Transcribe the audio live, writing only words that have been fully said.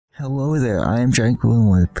Hello there, I am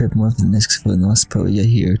GiantGrotle with Pipmorph and Nisks for North Polia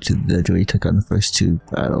here to the Dojo. We took on the first two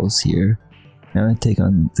battles here. Now I'm gonna take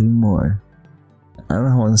on 3 more. I don't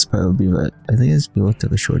know how long this part will be, but I think it's built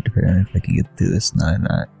up a short depending on if I can get through this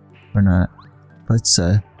or not. Let's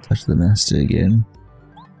touch the master again.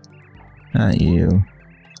 Not you.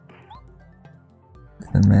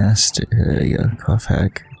 The master. There you go. Cough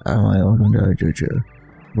hack. Hi, welcome to our Dojo.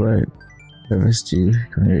 What? Whoever's due,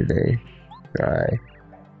 come here today. Try.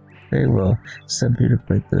 Very well. Send me to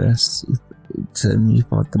fight the master. Send me to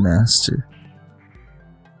fight the master.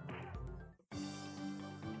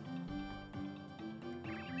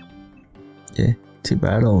 Okay, to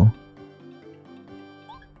battle.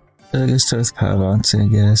 I guess start with power bouncing, I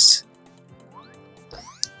guess.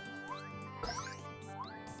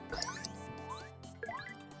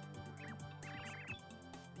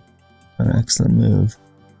 An excellent move.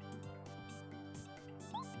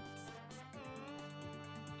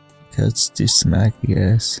 Okay, let's do smack, I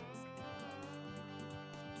guess.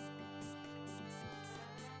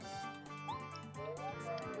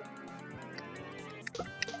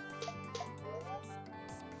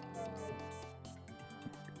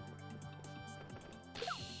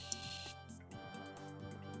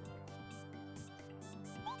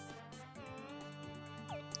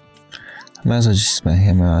 I might as well just use my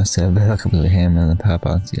hammer. Honestly, I have a backup with a hammer and the power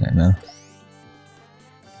bouncy right now.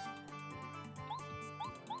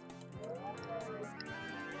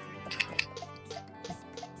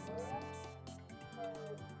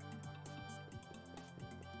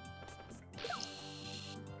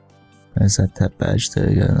 Where's that tap badge? There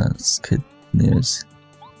you go, that's good news.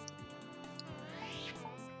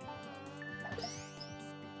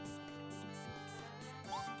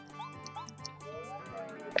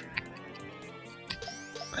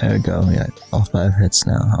 There we go, we got all 5 hits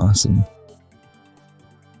now, awesome.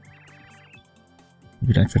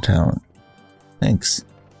 Good night for talent. Thanks.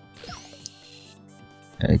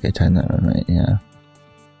 Yeah, I could time that one right, yeah.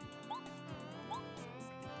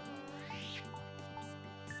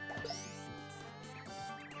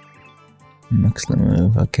 Excellent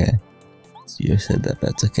move, okay. So you said that,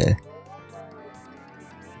 that's okay.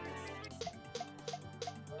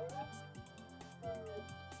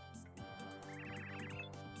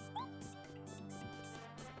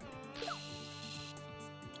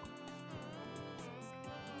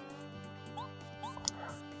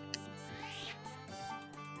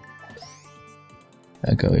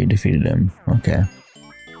 Okay, we defeated him. Okay.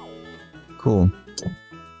 Cool.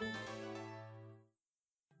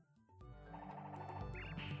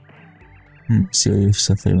 See you're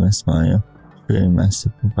so famous, Mario. Very master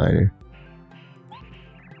provider.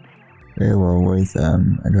 Very well worth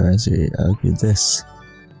advisory. I'll give this.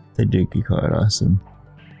 The Dookie card, awesome.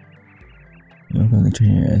 You open the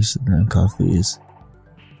training areas and coffees.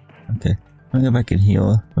 Okay. I'm gonna go back and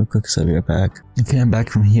heal real quick, so I'll be right back. Okay, I'm back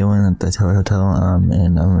from healing at the Tower Hotel, and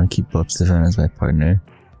I'm gonna keep up Stefan as my partner.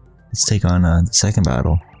 Let's take on the second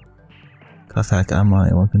battle. Cough hack, I'm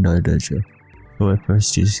Mario, welcome to our dojo. Whoever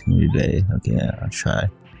first chooses me today. Okay, yeah, I'll try.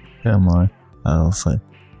 Come on, I'll fight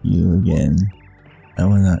you again. I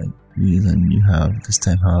will not use than you have this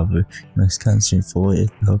time, however, you must concentrate fully if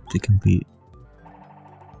you hope to compete.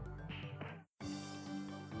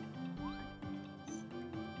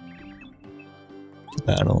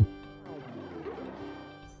 Battle.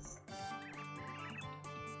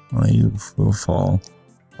 Oh, you will fall.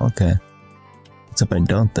 Okay. Except I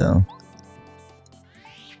don't though.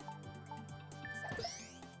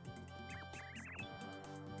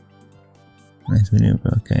 Nice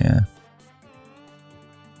maneuver, okay, yeah.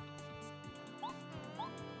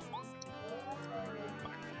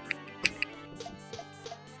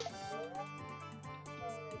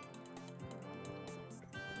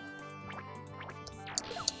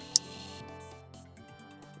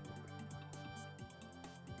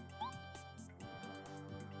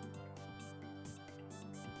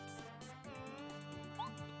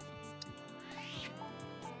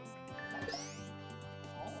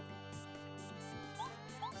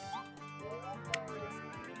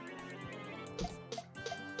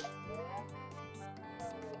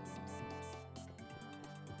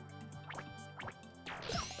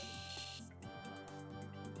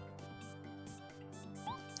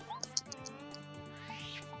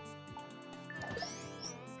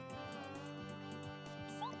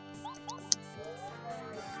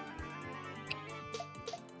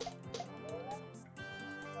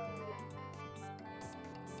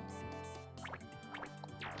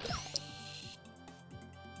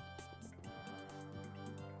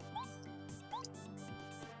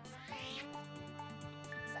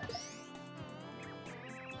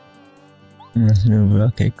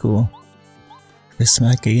 Okay, cool. This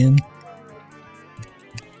smack again.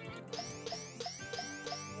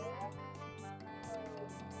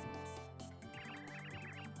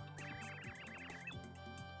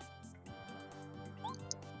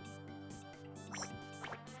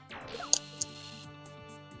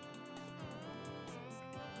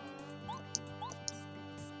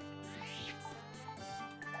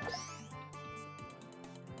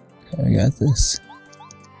 I got this.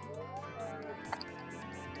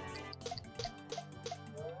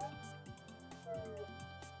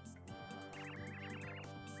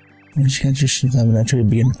 Which conditions I'm gonna try to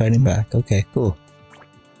begin fighting back. Okay, cool.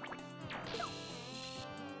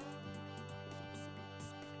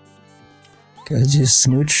 Okay, let's just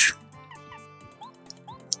smooch.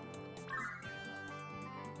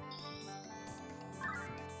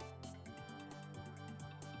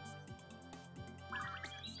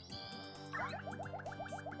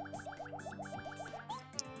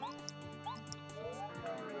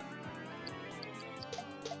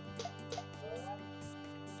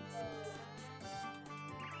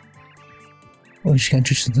 Which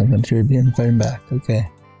conditions I'm gonna try to begin fighting back. Okay.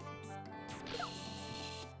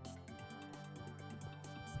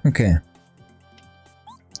 Okay.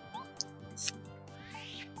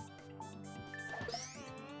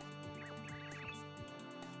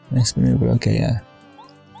 Nice maneuver. Okay, yeah.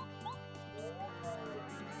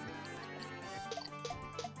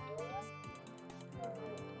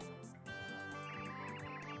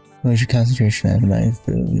 Where's your concentration? I have 9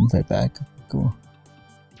 for the fight back. Cool.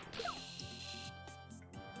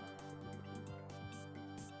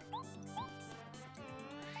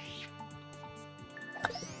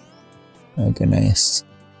 Okay, nice.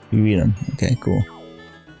 You read them. Okay, cool.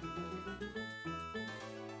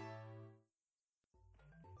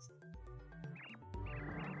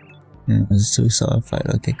 This is a 2-solid fight.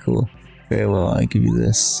 Okay, cool. Very well, I give you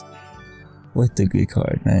this. With the Greek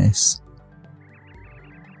card. Nice.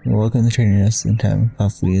 You're welcome to training us in time.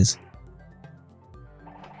 Off, please.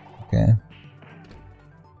 Okay.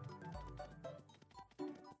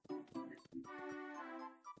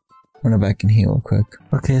 I'm gonna back in here real quick.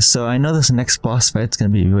 Okay, so I know this next boss fight's gonna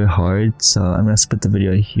be really hard, so I'm gonna split the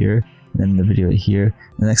video here, and then the video here.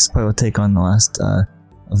 The next part will take on the last of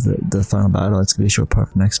the final battle. It's gonna be a short part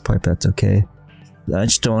for the next part, but that's okay. I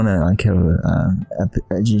just don't wanna like have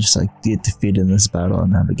a just like get defeated in this battle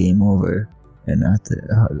and have a game over, and have to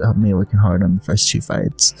help me working hard on the first 2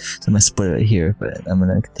 fights. So I'm gonna split it right here, but I'm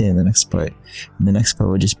gonna continue the next part. And the next part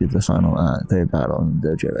will just be the final 3rd battle in the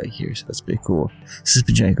dojo right here. So that's pretty cool. This has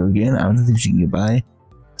been GiantGrotle again. I don't think you can goodbye.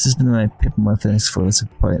 This has been my paper morph for this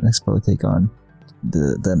part. Next part will take on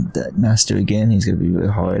the master again. He's gonna be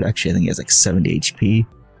really hard. Actually, I think he has like 70 HP.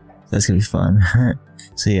 So that's gonna be fun.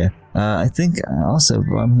 So yeah, I think also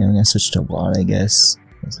while I'm here, I'm gonna switch to water, I guess.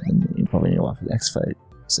 You probably need to watch for the next fight.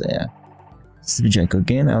 So yeah. This is GiantGrotle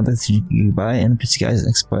again. I don't think you can goodbye, and I'll see you guys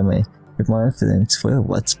next part of my paper morph for the next foil.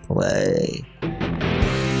 Let's play.